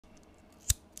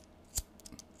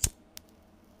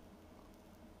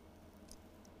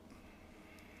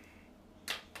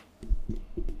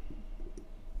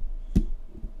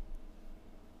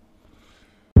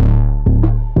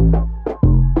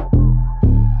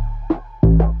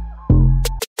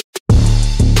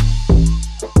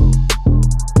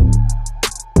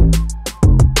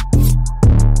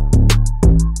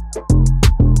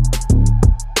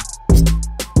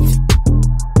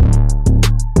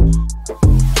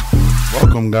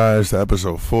Welcome, guys, to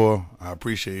episode 4. I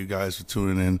appreciate you guys for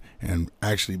tuning in and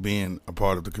actually being a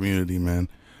part of the community, man.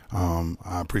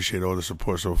 I appreciate all the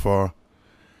support so far.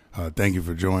 Thank you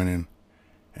for joining,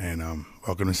 and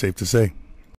welcome to Safe to Say.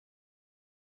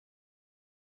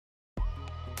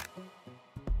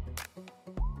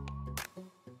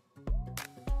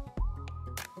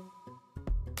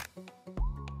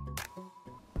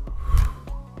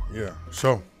 Yeah,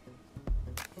 so,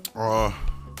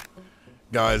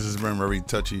 guys, this has been very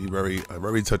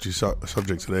touchy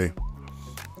subject today.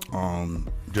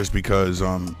 Just because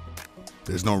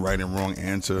there's no right and wrong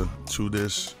answer to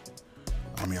this.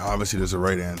 I mean, obviously there's a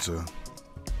right answer,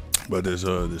 but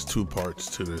there's two parts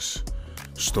to this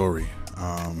story,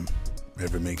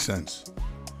 if it makes sense.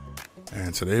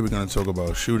 And today we're going to talk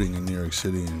about shooting in New York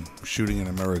City and shooting in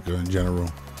America in general,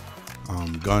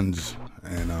 guns,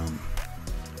 and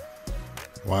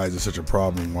why is it such a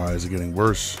problem? Why is it getting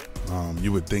worse?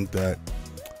 You would think that,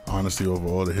 honestly, over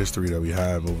all the history that we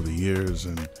have over the years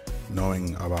and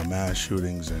knowing about mass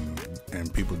shootings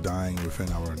and people dying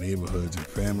within our neighborhoods and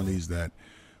families, that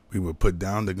we would put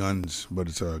down the guns, but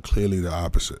it's clearly the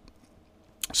opposite.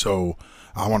 So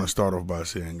I want to start off by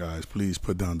saying, guys, please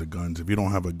put down the guns. If you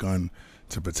don't have a gun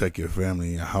to protect your family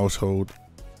and your household,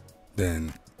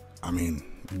 then you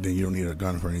don't need a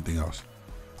gun for anything else,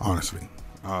 honestly.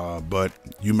 But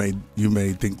you may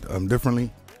think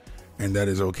differently, and that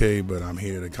is okay. But I'm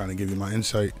here to kind of give you my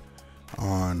insight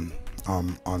on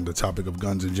the topic of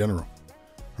guns in general,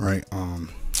 right?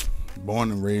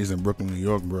 Born and raised in Brooklyn, New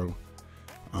York, bro.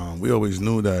 We always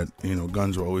knew that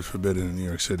guns were always forbidden in New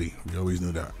York City. We always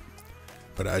knew that.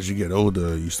 But as you get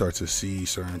older, you start to see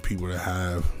certain people that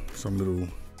have some little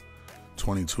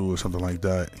 22 or something like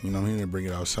that. You know, he didn't bring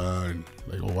it outside,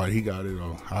 like, oh, why he got it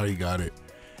or how he got it.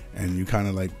 And you kind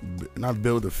of like, not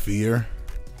build a fear,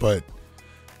 but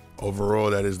overall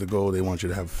that is the goal. They want you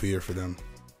to have fear for them.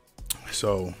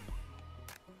 So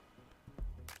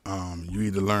you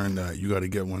either learn that you got to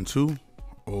get one too,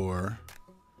 or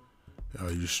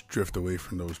you just drift away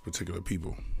from those particular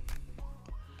people.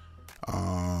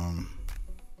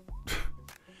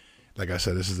 Like I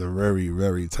said, this is a very,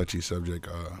 very touchy subject.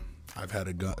 I've had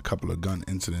a couple of gun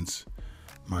incidents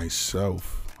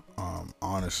myself.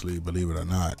 Honestly, believe it or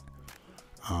not,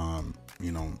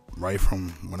 right from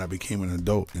when I became an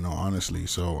adult, honestly.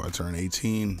 So I turned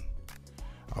 18.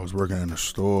 I was working in a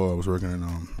store. I was working in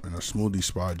a smoothie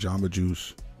spot, Jamba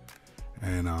Juice.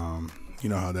 And you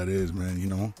know how that is,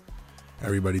 man.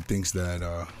 Everybody thinks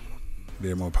that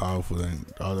they're more powerful than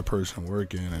the other person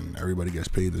working, and everybody gets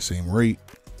paid the same rate.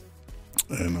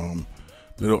 And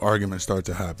little arguments start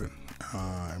to happen.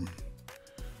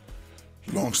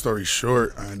 Long story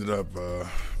short, I ended up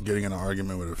getting in an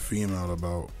argument with a female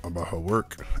about her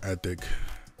work ethic.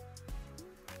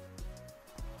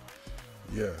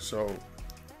 Yeah, so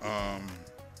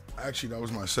actually that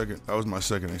was my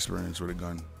second experience with a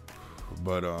gun.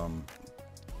 But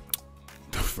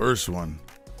the first one,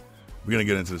 we're gonna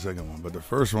get into the second one, but the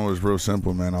first one was real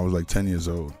simple, man. I was like 10 years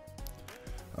old.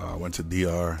 I went to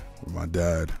DR with my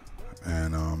dad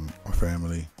and my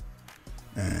family,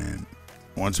 and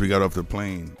once we got off the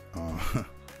plane,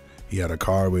 he had a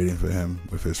car waiting for him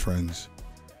with his friends,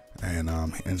 and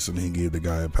instantly he gave the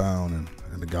guy £1,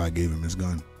 and the guy gave him his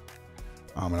gun.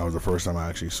 And that was the first time I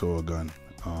actually saw a gun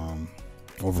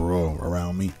overall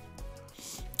around me.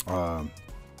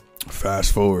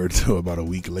 Fast forward to about a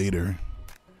week later,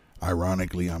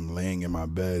 ironically, I'm laying in my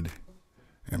bed,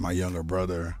 and my younger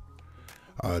brother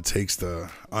takes the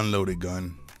unloaded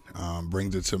gun,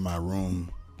 brings it to my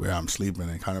room where I'm sleeping,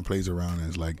 and kind of plays around, and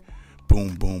it's like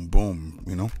boom, boom, boom,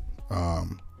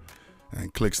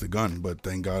 and clicks the gun. But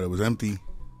thank God it was empty.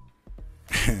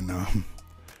 And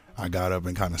I got up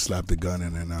and kind of slapped the gun,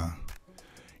 and then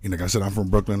like I said, I'm from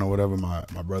Brooklyn or whatever. My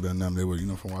brother and them, they were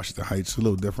from Washington Heights, a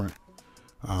little different.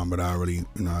 But I already,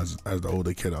 as the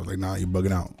older kid, I was like, nah, you're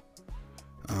bugging out.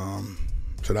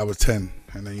 So that was 10,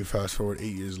 and then you fast forward 8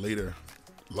 years later.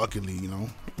 Luckily,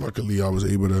 I was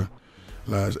able to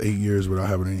last 8 years without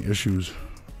having any issues,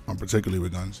 particularly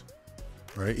with guns,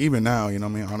 right? Even now,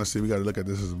 honestly, we got to look at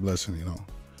this as a blessing.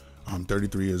 I'm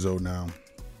 33 years old now.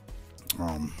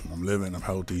 I'm living, I'm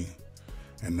healthy,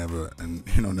 and never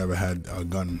had a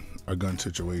gun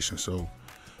situation. So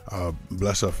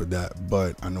bless her for that.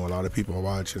 But I know a lot of people are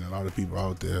watching, a lot of people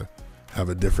out there have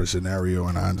a different scenario,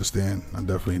 and I understand. I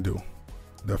definitely do.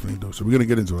 So we're gonna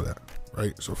get into that,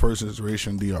 right? So first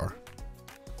situation, DR.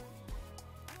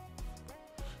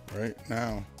 Right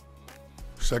now,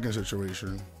 second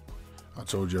situation, I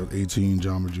told you I was 18,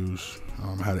 Jamba Juice.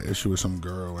 I had an issue with some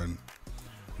girl, and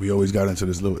we always got into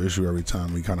this little issue every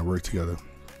time we kind of worked together.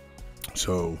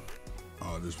 So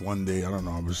This one day, I don't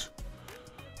know,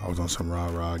 I was on some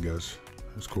rah-rah, I guess.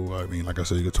 It's cool. I mean, like I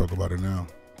said, you could talk about it now.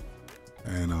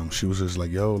 And she was just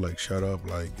like, yo, like, shut up.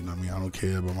 Like, you know what I mean? I don't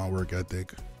care about my work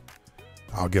ethic.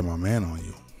 I'll get my man on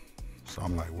you. So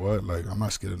I'm like, what? Like, I'm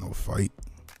not scared of no fight.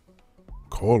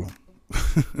 Call him.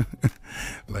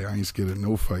 Like, I ain't scared of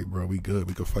no fight, bro. We good.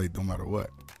 We could fight no matter what.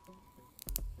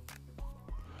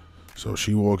 So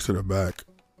she walks to the back,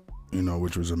 you know,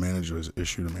 which was a manager's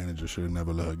issue. The manager should have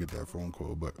never let her get that phone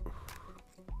call, but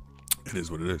it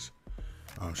is what it is.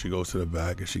 She goes to the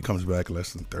back, and she comes back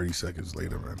less than 30 seconds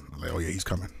later, man. I'm like, oh, yeah, he's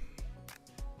coming.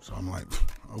 So I'm like,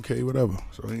 okay, whatever.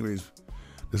 So anyways,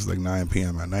 this is like 9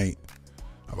 p.m. at night.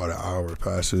 About an hour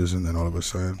passes, and then all of a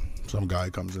sudden, some guy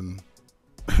comes in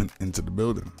into the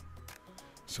building.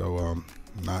 So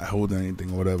not holding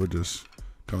anything or whatever, just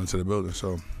coming to the building.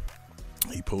 So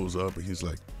he pulls up, and he's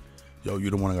like, yo, you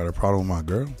the one that got a problem with my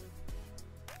girl?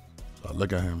 So I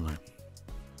look at him like,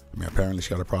 I mean, apparently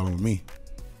she got a problem with me.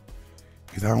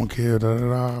 He's like, I don't care,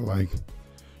 da-da-da. Like,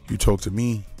 you talk to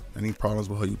me. Any problems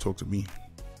with her, you talk to me.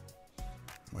 I'm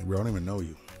like, bro, I don't even know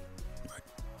you. Like,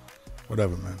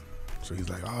 whatever, man. So he's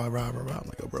like, oh, rah. I'm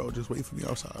like, yo, bro, just wait for me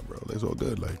outside, bro. It's all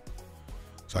good. Like,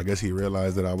 so I guess he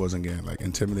realized that I wasn't getting, like,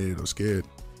 intimidated or scared.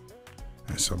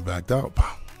 And so backed out.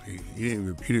 He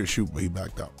didn't shoot, but he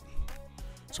backed out.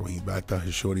 So when he backed out,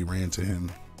 his shorty ran to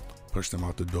him, pushed him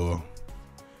out the door.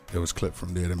 It was clipped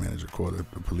from there. The manager called the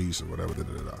police or whatever,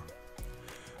 da-da-da-da.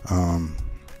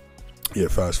 Yeah,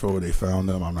 fast forward, they found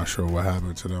them. I'm not sure what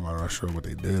happened to them. I'm not sure what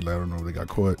they did. I don't know if they got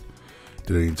caught.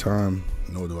 Did any time?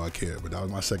 Nor do I care. But that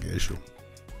was my second issue.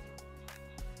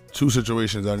 Two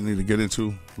situations I didn't need to get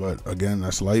into, but again,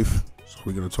 that's life. So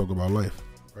we're gonna talk about life,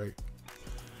 right?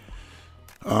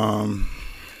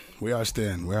 Where I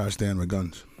stand with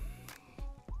guns.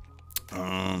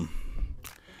 I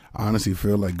honestly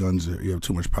feel like guns, you have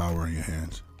too much power in your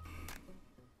hands.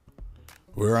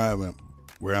 Where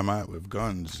I'm at with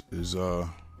guns is I'm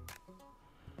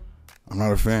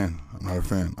not a fan. I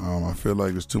feel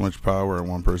like there's too much power in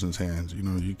one person's hands. You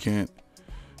know, you can't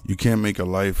make a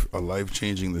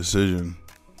life-changing decision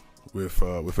with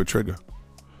a trigger.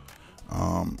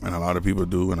 And a lot of people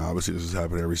do, and obviously this is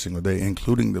happening every single day,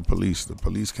 including the police. The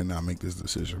police cannot make this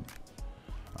decision.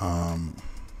 I'm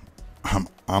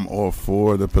all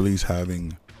for the police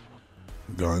having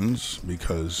guns,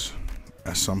 because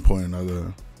at some point or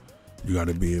another, you got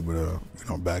to be able to, you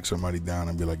know, back somebody down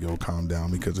and be like, yo, calm down.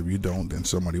 Because if you don't, then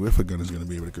somebody with a gun is going to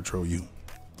be able to control you.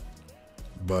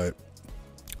 But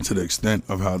to the extent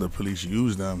of how the police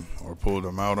use them or pull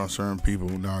them out on certain people,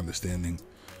 not understanding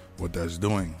what that's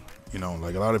doing. You know,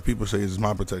 like a lot of people say, it's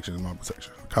my protection, it's my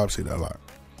protection. Cops say that a lot.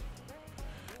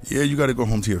 Yeah, you got to go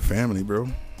home to your family, bro.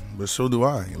 But so do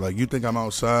I. Like, you think I'm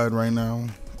outside right now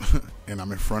and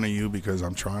I'm in front of you because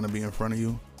I'm trying to be in front of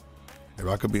you? If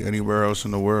I could be anywhere else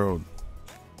in the world,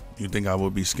 you think I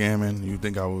would be scamming? You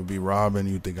think I would be robbing?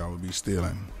 You think I would be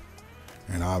stealing?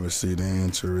 And obviously the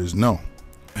answer is no.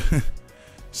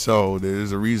 So there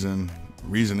is a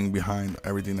reasoning behind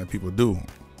everything that people do.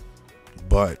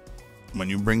 But when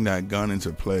you bring that gun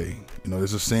into play, you know,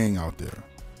 there's a saying out there: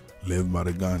 live by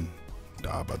the gun,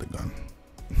 die by the gun.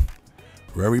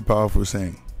 Very powerful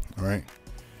saying, all right?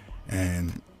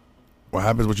 And what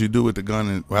happens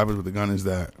is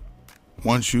that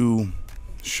once you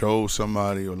show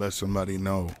somebody or let somebody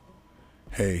know,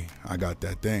 hey, I got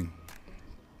that thing,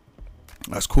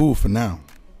 that's cool for now,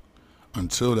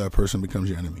 until that person becomes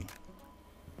your enemy.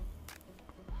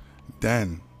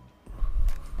 Then,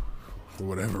 for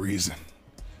whatever reason,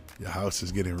 your house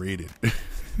is getting raided.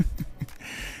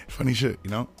 Funny shit, you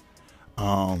know?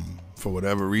 For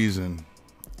whatever reason,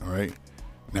 all right,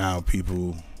 now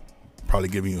people probably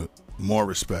giving you more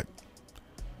respect,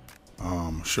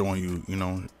 showing you, you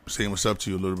know, saying what's up to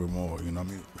you a little bit more, you know what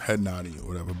I mean, head nodding or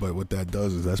whatever. But what that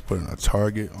does is that's putting a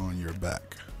target on your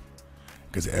back,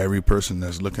 because every person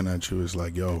that's looking at you is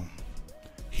like, yo,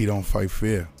 he don't fight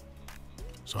fair,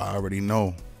 so I already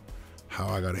know how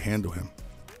I gotta handle him.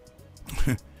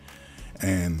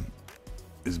 And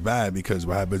it's bad, because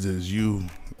what happens is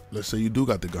let's say you do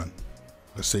got the gun,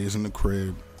 let's say it's in the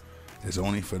crib, it's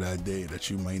only for that day that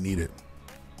you might need it,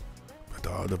 but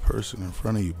the other person in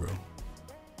front of you, bro,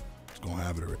 is gonna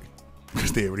have it already,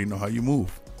 because they already know how you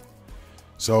move.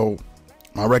 So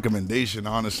my recommendation,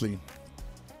 honestly,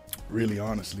 really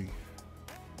honestly,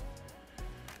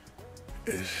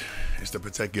 is to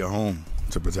protect your home,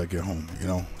 you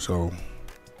know. So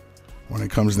when it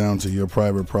comes down to your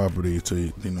private property,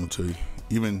 to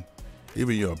even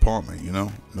your apartment, you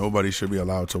know, nobody should be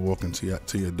allowed to walk into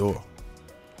your door.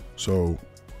 So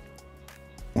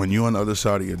when you're on the other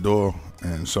side of your door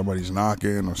and somebody's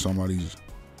knocking or somebody's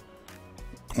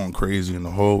going crazy in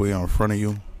the hallway in front of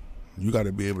you, you got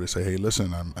to be able to say, hey,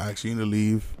 listen, I'm asking you to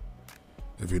leave.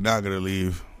 If you're not going to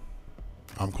leave,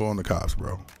 I'm calling the cops,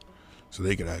 bro, so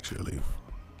they can actually leave.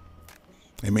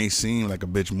 It may seem like a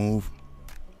bitch move,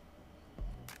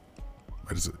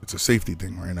 but it's a safety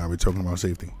thing right now. We're talking about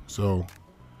safety. So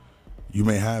you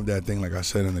may have that thing, like I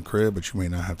said, in the crib, but you may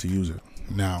not have to use it.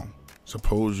 Now,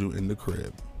 suppose you in the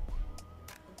crib,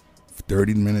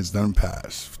 30 minutes done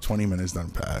pass, 20 minutes done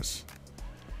pass.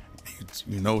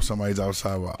 You know somebody's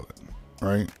outside wilding,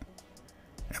 right?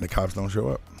 And the cops don't show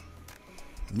up.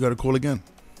 You got to call again.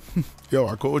 Yo,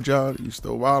 I called y'all. You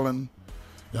still wilding.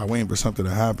 Y'all waiting for something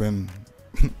to happen.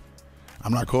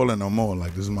 I'm not calling no more.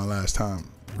 Like, this is my last time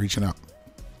reaching out.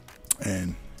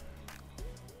 And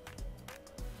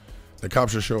the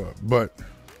cops should show up. But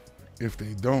if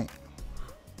they don't,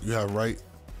 you have right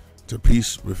to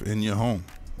peace within your home.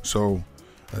 So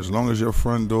as long as your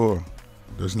front door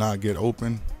does not get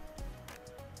open,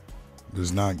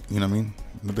 does not, you know what I mean?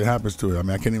 Nothing happens to it. I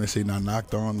mean, I can't even say not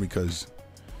knocked on because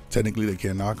technically they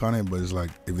can't knock on it, but it's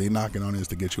like if they knocking on it, it's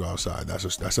to get you outside.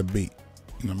 That's a bait.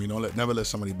 You know what I mean? Never let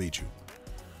somebody bait you.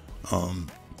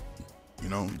 You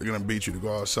know, they're gonna beat you to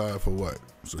go outside for what?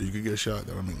 So you could get shot?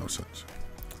 That don't make no sense.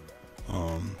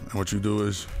 And what you do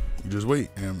is you just wait.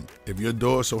 And if your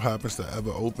door so happens to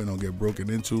ever open or get broken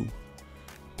into,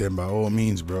 then by all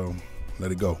means, bro,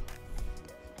 let it go.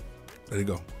 Let it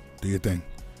go. Do your thing.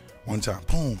 One time,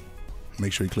 boom.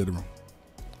 Make sure you clear the room.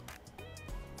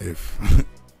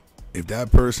 If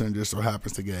that person just so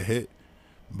happens to get hit,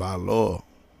 by law,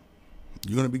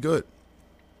 you're gonna be good.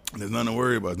 There's nothing to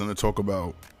worry about. There's nothing to talk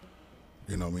about.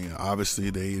 You know what I mean? Obviously,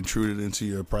 they intruded into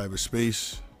your private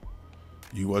space.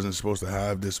 You wasn't supposed to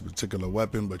have this particular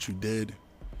weapon, but you did.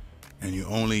 And you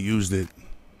only used it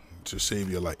to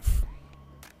save your life.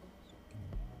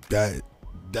 That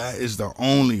is the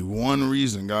only one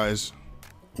reason, guys.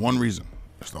 One reason.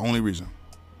 That's the only reason.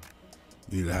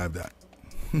 You need to have that.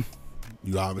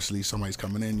 You obviously, somebody's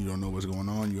coming in. You don't know what's going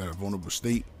on. You at a vulnerable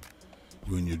state.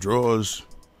 You in your drawers.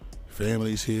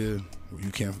 Family's here. You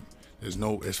can't.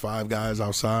 There's 5 guys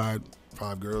outside,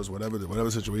 5 girls, whatever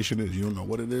the situation is. You don't know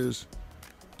what it is.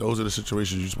 Those are the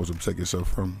situations you're supposed to protect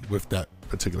yourself from with that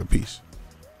particular piece.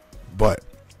 But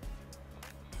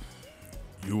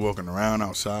you walking around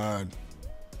outside,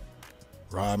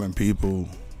 robbing people,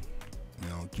 you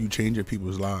know, you changing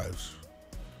people's lives.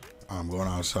 Going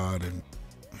outside and,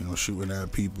 you know, shooting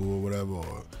at people or whatever,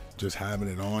 or just having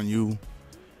it on you.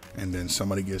 And then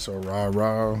somebody gets all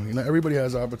rah-rah. You know, everybody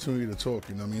has the opportunity to talk,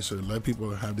 you know what I mean? So let people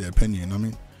have their opinion, you know what I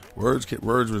mean?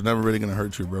 Words was never really going to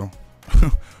hurt you, bro.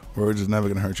 Words is never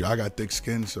going to hurt you. I got thick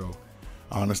skin, so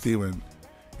honestly,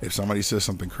 if somebody says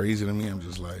something crazy to me, I'm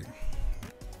just like,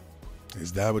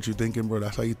 is that what you thinking, bro?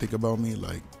 That's how you think about me?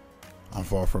 Like, I'm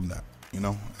far from that, you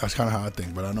know? That's kind of how I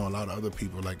think, but I know a lot of other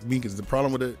people like me, because the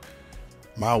problem with it,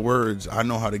 my words, I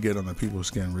know how to get on the people's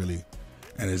skin, really,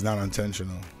 and it's not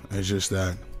intentional. It's just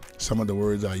that some of the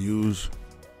words I use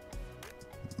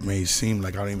may seem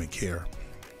like I don't even care.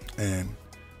 And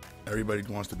everybody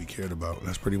wants to be cared about.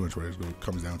 That's pretty much what it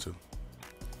comes down to.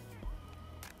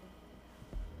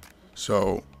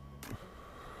 So,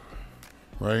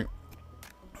 right?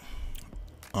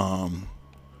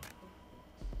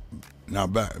 Now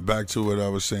back to what I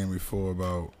was saying before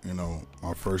about, you know,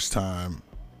 my first time,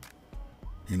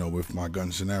 you know, with my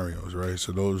gun scenarios, right?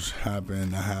 So those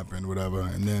that happened, whatever.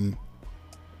 And then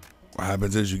what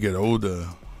happens is you get older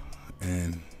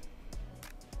and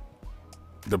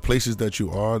the places that you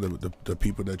are, the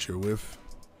people that you're with,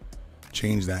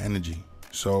 change that energy.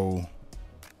 So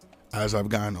as I've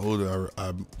gotten older,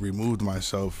 I removed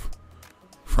myself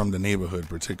from the neighborhood,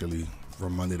 particularly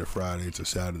from Monday to Friday to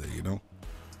Saturday, you know?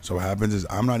 So what happens is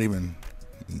I'm not even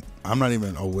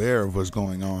aware of what's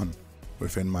going on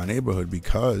within my neighborhood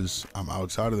because I'm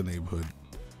outside of the neighborhood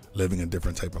living a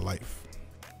different type of life.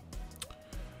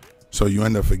 So you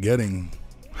end up forgetting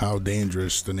how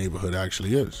dangerous the neighborhood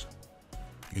actually is.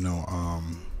 You know,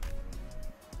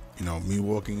 me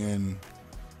walking in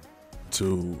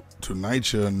to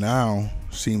NYCHA now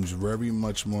seems very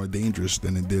much more dangerous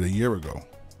than it did a year ago.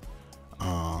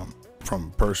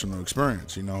 From personal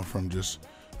experience, you know, from just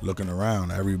looking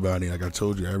around, everybody, like I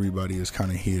told you, everybody is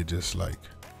kind of here just like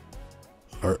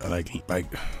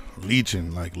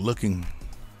leeching, like looking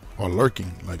or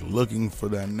lurking, like looking for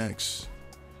the next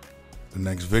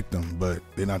victim, but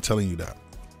they're not telling you that.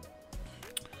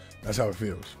 That's how it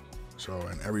feels. So,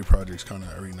 and every project's kind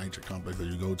of, every NYCHA complex that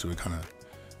you go to, it kind of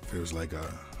feels like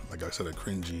I said, a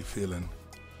cringy feeling,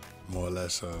 more or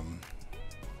less.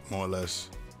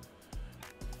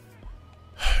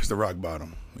 It's the rock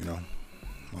bottom,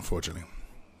 unfortunately.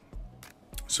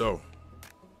 So,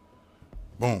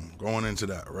 boom, going into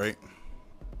that, right?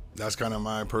 That's kind of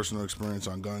my personal experience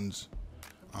on guns.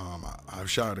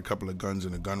 I've shot a couple of guns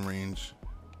in a gun range.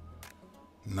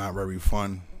 Not very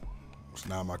fun. It's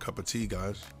not my cup of tea,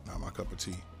 guys. Not my cup of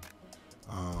tea.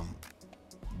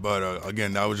 But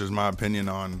again, that was just my opinion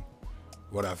on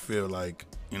what I feel like,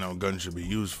 guns should be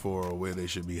used for, or where they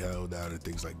should be held at, and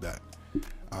things like that.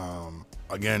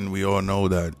 Again, we all know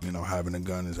that, having a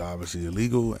gun is obviously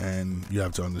illegal, and you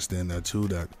have to understand that too,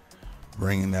 that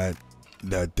bringing that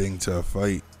thing to a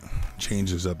fight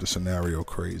changes up the scenario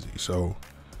crazy. So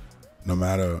no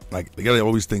matter, like, you gotta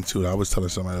always think too, I was telling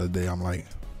somebody the other day, I'm like,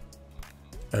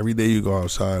 every day you go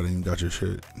outside and you got your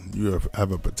shit, you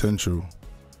have a potential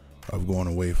of going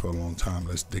away for a long time.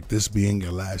 Let's think this being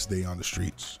your last day on the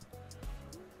streets.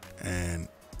 And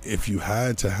if you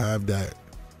had to have that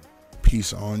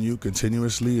piece on you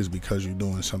continuously, is because you're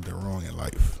doing something wrong in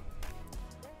life.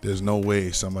 There's no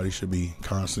way somebody should be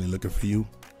constantly looking for you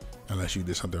unless you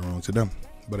did something wrong to them.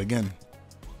 But again,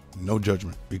 no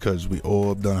judgment, because we all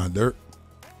have done our dirt.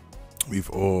 We've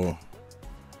all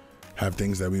have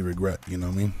things that we regret, you know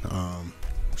what I mean?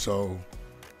 So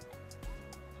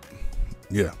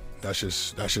yeah, that's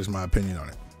just my opinion on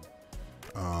it.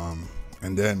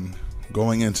 And then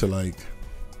going into, like,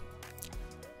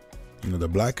 the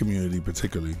black community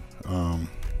particularly, a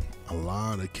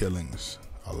lot of killings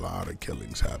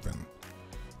happen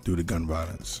due to gun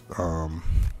violence.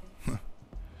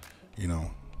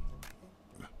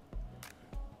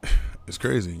 It's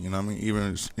crazy, you know what I mean?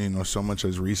 Even, so much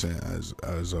as recent as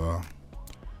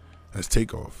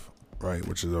Takeoff, right,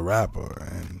 which is a rapper,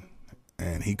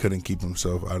 and he couldn't keep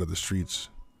himself out of the streets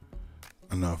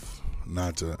enough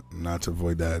not to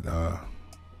avoid that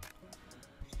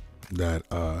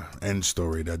end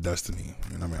story, that destiny,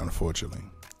 you know what I mean, unfortunately.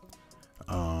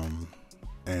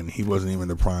 And he wasn't even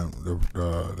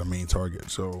the main target.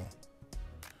 So,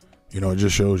 it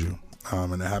just shows you.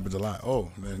 And it happens a lot. Oh,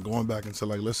 then going back into,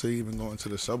 like, let's say even going to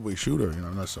the subway shooter,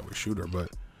 not subway shooter, but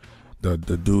the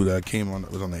dude that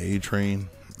was on the A train,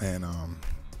 and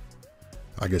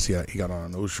I guess he got on a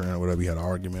nose train or whatever. He had an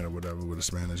argument or whatever with a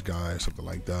Spanish guy or something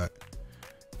like that.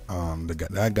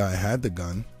 That guy had the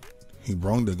gun. He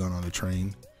brung the gun on the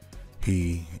train.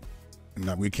 We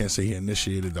can't say he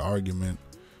initiated the argument,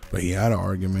 but he had an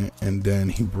argument, and then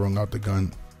he brung out the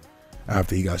gun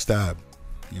after he got stabbed.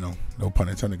 No pun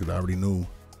intended, because I already knew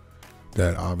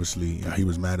that obviously he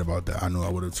was mad about that. I knew I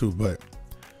would have too, but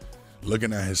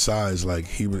looking at his size, like,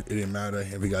 it didn't matter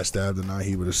if he got stabbed or not,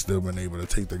 he would have still been able to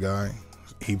take the guy.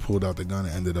 He pulled out the gun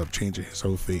and ended up changing his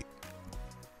whole fate.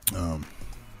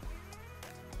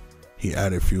 He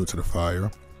added fuel to the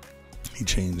fire. He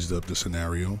changed up the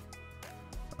scenario.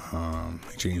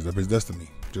 He changed up his destiny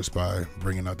just by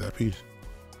bringing out that piece.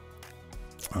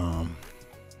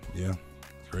 Yeah,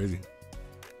 it's crazy.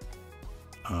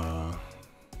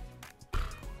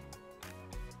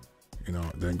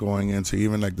 Then going into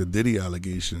even like the Diddy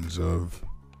allegations of,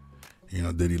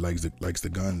 Diddy likes the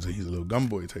guns, and he's a little gun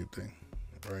boy type thing,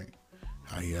 right?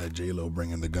 How he had J-Lo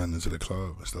bringing the gun into the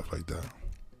club and stuff like that.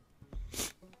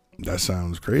 That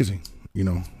sounds crazy,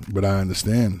 but I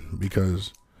understand,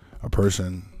 because a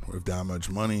person with that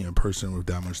much money, a person with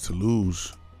that much to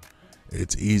lose,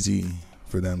 it's easy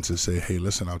for them to say, hey,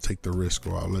 listen, I'll take the risk,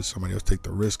 or I'll let somebody else take the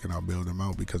risk, and I'll bail them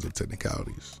out because of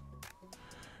technicalities.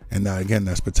 And that, again,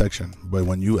 that's protection. But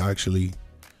when you actually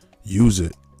use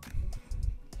it,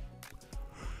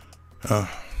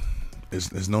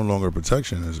 it's no longer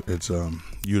protection. It's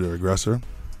you the aggressor.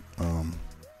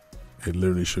 It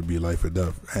literally should be life or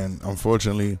death. And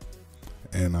unfortunately,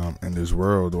 in this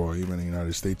world, or even in the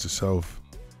United States itself,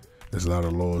 there's a lot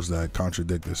of laws that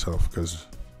contradict itself, because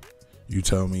you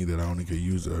tell me that I only could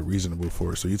use a reasonable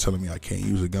force. So you're telling me I can't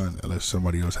use a gun unless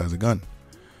somebody else has a gun.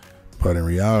 But in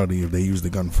reality, if they use the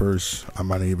gun first, I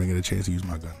might not even get a chance to use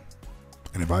my gun.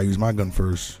 And if I use my gun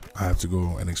first, I have to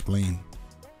go and explain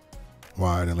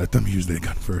why I didn't let them use their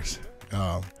gun first.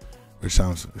 Which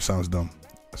sounds dumb.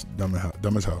 It's dumb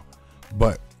as hell.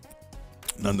 But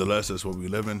nonetheless, that's what we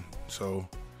live in. So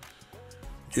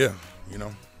yeah,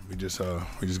 we just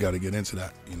got to get into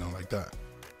that, like that.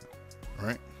 All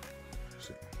right.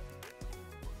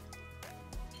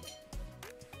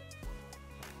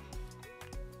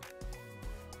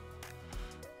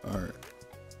 All right.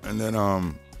 And then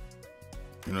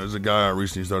there's a guy I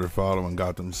recently started following,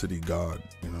 Gotham City God.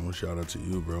 Shout out to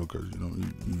you, bro, because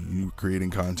you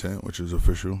creating content, which is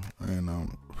official, and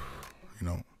I'm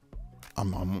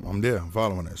there, I'm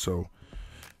following it. So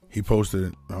he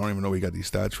posted, I don't even know where he got these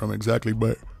stats from exactly,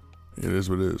 but it is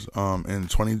what it is. In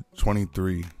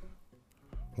 2023,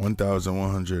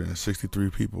 1,163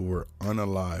 people were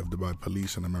unalived by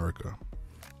police in America.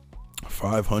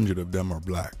 500 of them are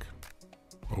black,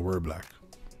 or were black.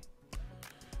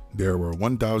 There were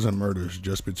 1,000 murders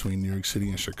just between New York City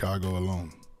and Chicago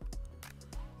alone.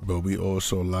 But we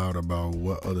also loud about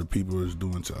what other people is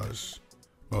doing to us,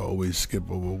 but always skip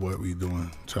over what we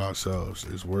doing to ourselves.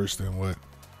 It's worse than what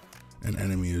an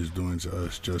enemy is doing to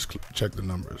us. Just check the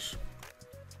numbers.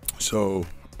 So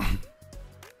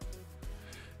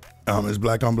it's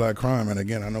black on black crime, and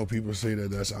again, I know people say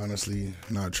that that's honestly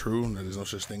not true, that there's no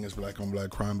such thing as black on black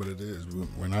crime, but it is.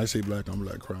 When I say black on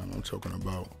black crime, I'm talking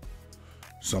about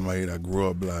somebody that grew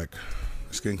up black,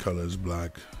 skin color is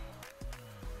black,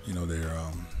 you know,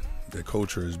 their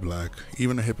culture is black,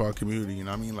 even the hip hop community, you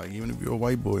know what I mean? Like, even if you're a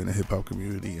white boy in the hip hop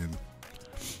community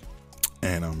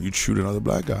and you shoot another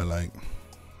black guy, like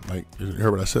you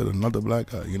heard what I said, another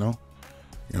black guy, you know,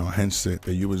 hence that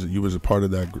you was a part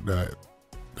of that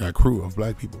crew of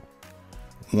black people.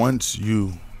 Once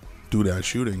you do that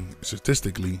shooting,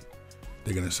 statistically,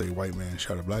 they're gonna say white man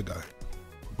shot a black guy.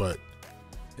 But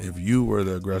if you were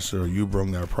the aggressor, or you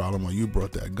brought that problem, or you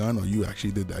brought that gun, or you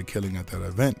actually did that killing at that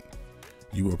event,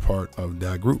 you were part of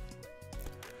that group.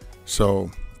 So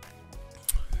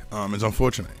it's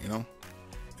unfortunate, you know.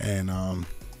 And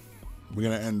we're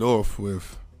gonna end off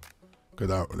with,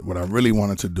 because what I really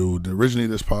wanted to do, originally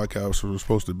this podcast was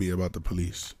supposed to be about the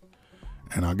police,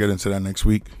 and I'll get into that next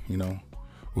week. You know,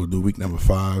 we'll do week number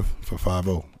 5 for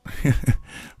 5-0.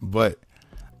 But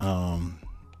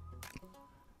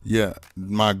yeah,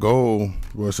 my goal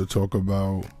was to talk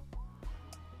about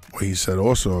what he said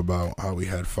also about how we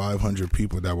had 500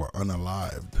 people that were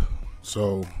unalived,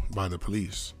 so by the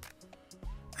police.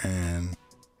 And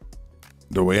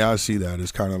the way I see that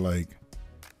is kind of like,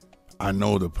 I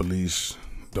know the police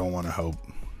don't want to help,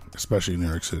 especially in New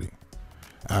York City.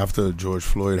 After George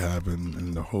Floyd happened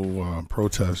and the whole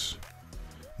protest,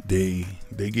 they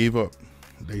gave up.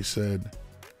 They said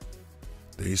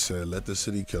let the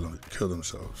city kill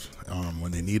themselves.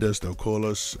 When they need us, they'll call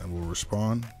us and we'll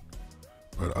respond.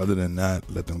 But other than that,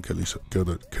 let them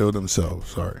kill themselves.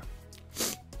 Sorry.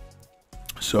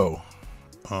 So,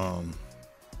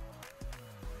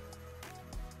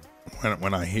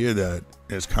 when I hear that,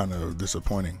 it's kind of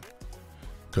disappointing,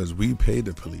 because we pay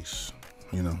the police.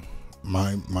 You know,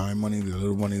 my money, the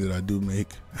little money that I do make,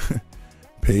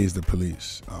 pays the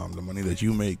police. The money that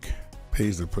you make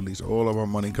pays the police. All of our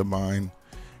money combined,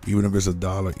 even if it's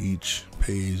 $1 each,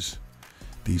 pays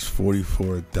these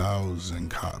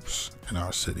 44,000 cops in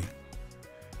our city.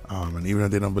 And even if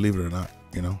they don't believe it or not,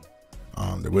 you know,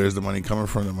 where's the money coming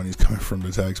from? The money's coming from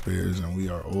the taxpayers, and we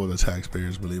are all the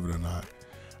taxpayers, believe it or not.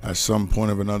 At some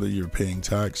point or another, you're paying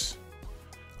tax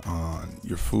on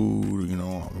your food, you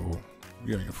know,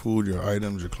 your food, your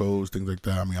items, your clothes, things like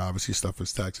that. I mean, obviously stuff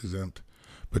is tax exempt,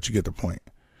 but you get the point.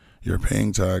 You're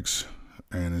paying tax,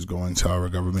 and it's going to our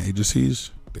government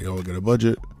agencies. They all get a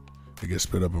budget. It gets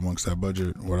split up amongst that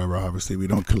budget, whatever. Obviously, we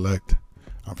don't collect.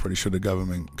 I'm pretty sure the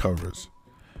government covers.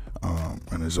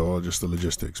 And it's all just the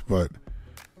logistics. And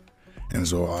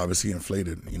it's all obviously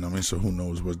inflated, you know what I mean? So who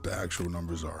knows what the actual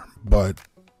numbers are. But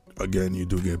again, you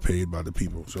do get paid by the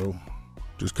people. So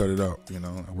just cut it out, you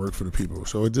know, I work for the people.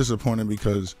 So it's disappointing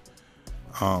because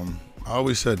I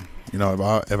always said, you know,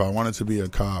 if I wanted to be a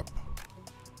cop,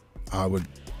 I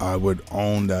would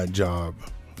own that job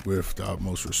with the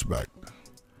utmost respect.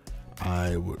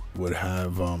 I would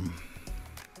have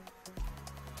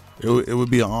it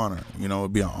would be an honor, you know, it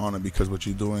would be an honor, because what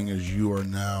you're doing is you are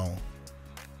now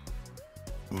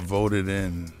voted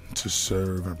in to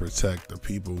serve and protect the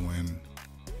people when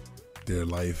their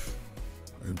life,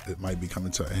 it might be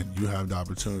coming to an end. You have the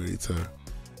opportunity to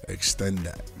extend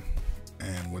that.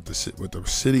 And what the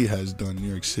city has done, New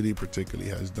York City particularly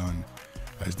has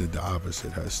did the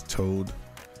opposite, has told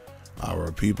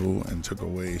our people and took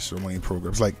away so many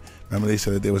programs. Like, remember they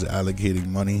said that they was allocating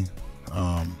money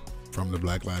from the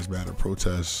Black Lives Matter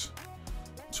protests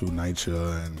to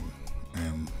NYCHA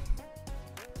and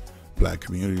black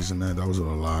communities, and that was a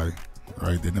lie,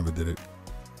 right? They never did it.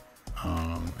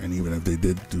 And even if they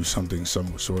did do something,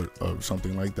 some sort of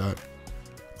something like that,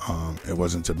 it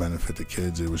wasn't to benefit the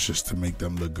kids. It was just to make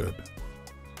them look good.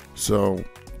 So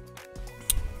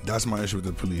that's my issue with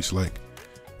the police. Like,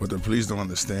 what the police don't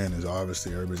understand is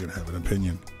obviously everybody's gonna have an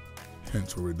opinion,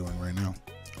 hence what we're doing right now.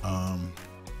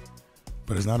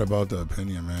 But it's not about the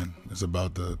opinion, man. It's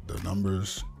about the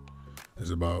numbers. It's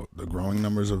about the growing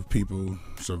numbers of people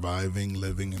surviving,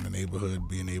 living in the neighborhood,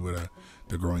 being able to,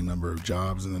 the growing number of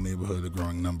jobs in the neighborhood, the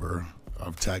growing number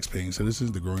of tax-paying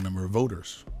citizens, the growing number of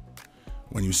voters.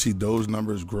 When you see those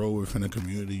numbers grow within a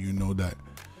community, you know that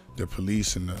the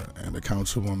police and the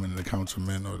councilwoman and the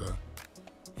councilmen, or the,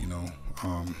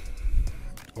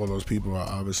 all those people are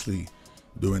obviously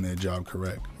doing their job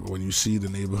correct. But when you see the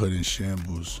neighborhood in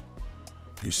shambles,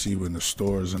 you see when the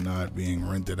stores are not being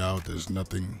rented out, there's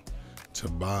nothing to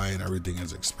buy and everything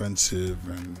is expensive,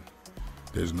 and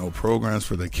there's no programs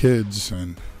for the kids,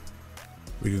 and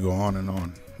we could go on and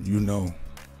on. You know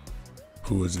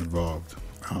who is involved.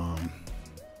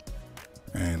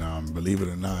 And believe it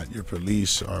or not, your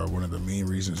police are one of the main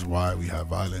reasons why we have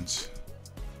violence.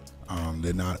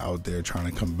 They're not out there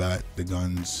trying to combat the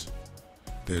guns.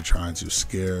 They're trying to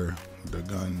scare the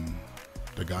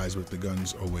guys with the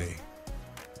guns away.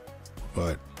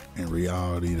 But in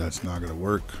reality, that's not gonna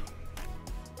work.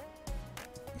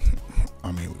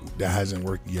 I mean, that hasn't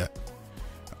worked yet.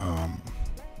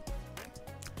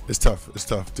 It's tough. It's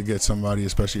tough to get somebody,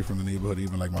 especially from the neighborhood,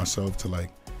 even like myself, to like,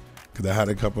 because I had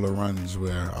a couple of runs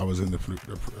where I was in the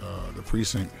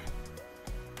precinct,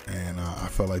 and I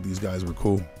felt like these guys were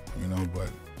cool,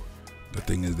 but the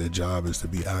thing is, their job is to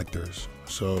be actors.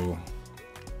 So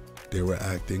they were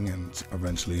acting, and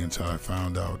eventually, until I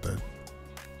found out that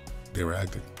they were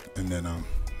acting, and then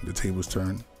the tables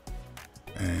turned,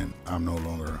 and I'm no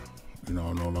longer,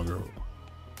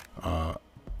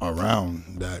 around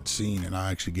that scene, and I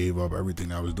actually gave up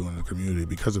everything I was doing in the community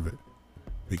because of it,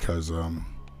 because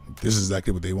this is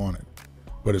exactly what they wanted.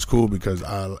 But it's cool because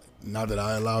not that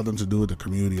I allowed them to do it, the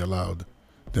community allowed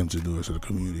them to do it, so the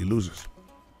community loses.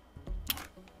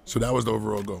 So that was the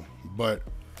overall goal. But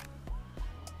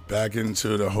back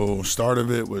into the whole start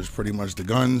of it was pretty much the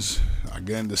guns.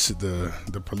 Again,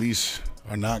 the police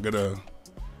are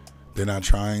they're not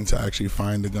trying to actually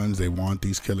find the guns. They want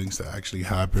these killings to actually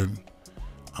happen.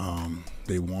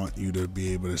 They want you to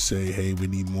be able to say, hey, we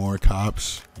need more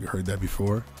cops. You heard that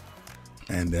before.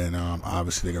 And then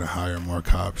obviously they're going to hire more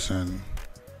cops, and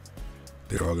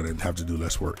they're all going to have to do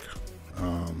less work.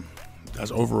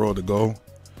 That's overall the goal.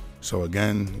 So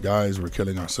again, guys, we're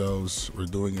killing ourselves. We're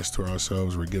doing this to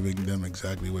ourselves. We're giving them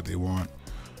exactly what they want.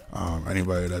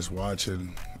 Anybody that's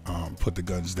watching, put the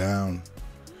guns down.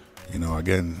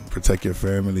 Again, protect your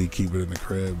family, keep it in the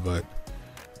crib, but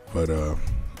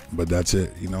that's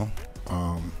it.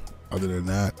 Other than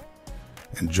that,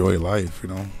 enjoy life.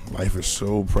 Life is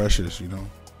so precious.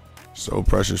 So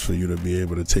precious for you to be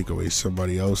able to take away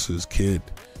somebody else's kid.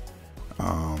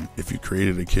 If you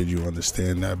created a kid, you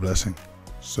understand that blessing.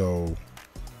 So,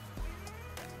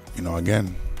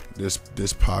 again, this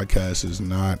podcast is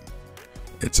not,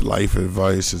 it's life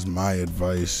advice, it's my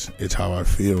advice, it's how I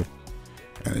feel,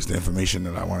 and it's the information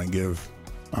that I want to give.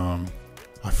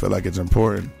 I feel like it's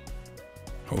important.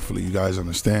 Hopefully you guys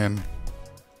understand.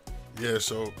 Yeah,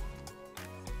 so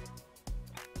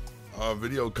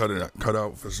video cut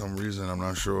out for some reason, I'm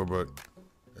not sure, but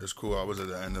it's cool. I was at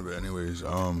the end of it anyways.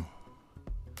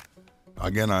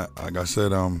 Again, like I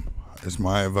said, it's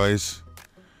my advice,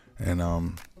 and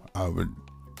I'm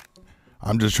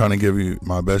just trying to give you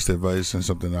my best advice and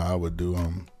something that I would do.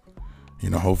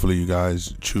 Hopefully you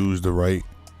guys choose the right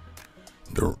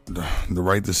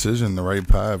decision, the right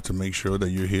path to make sure that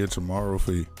you're here tomorrow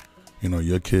for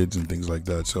your kids and things like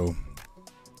that. So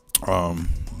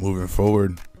moving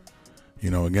forward,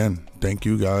 again, thank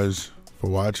you guys for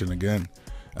watching. Again,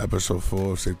 episode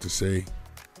 4, safe to say,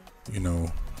 we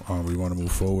want to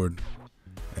move forward,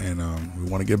 and we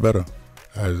want to get better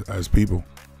as people.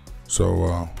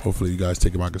 So hopefully you guys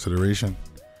take it into consideration.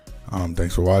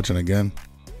 Thanks for watching again.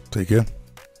 Take care.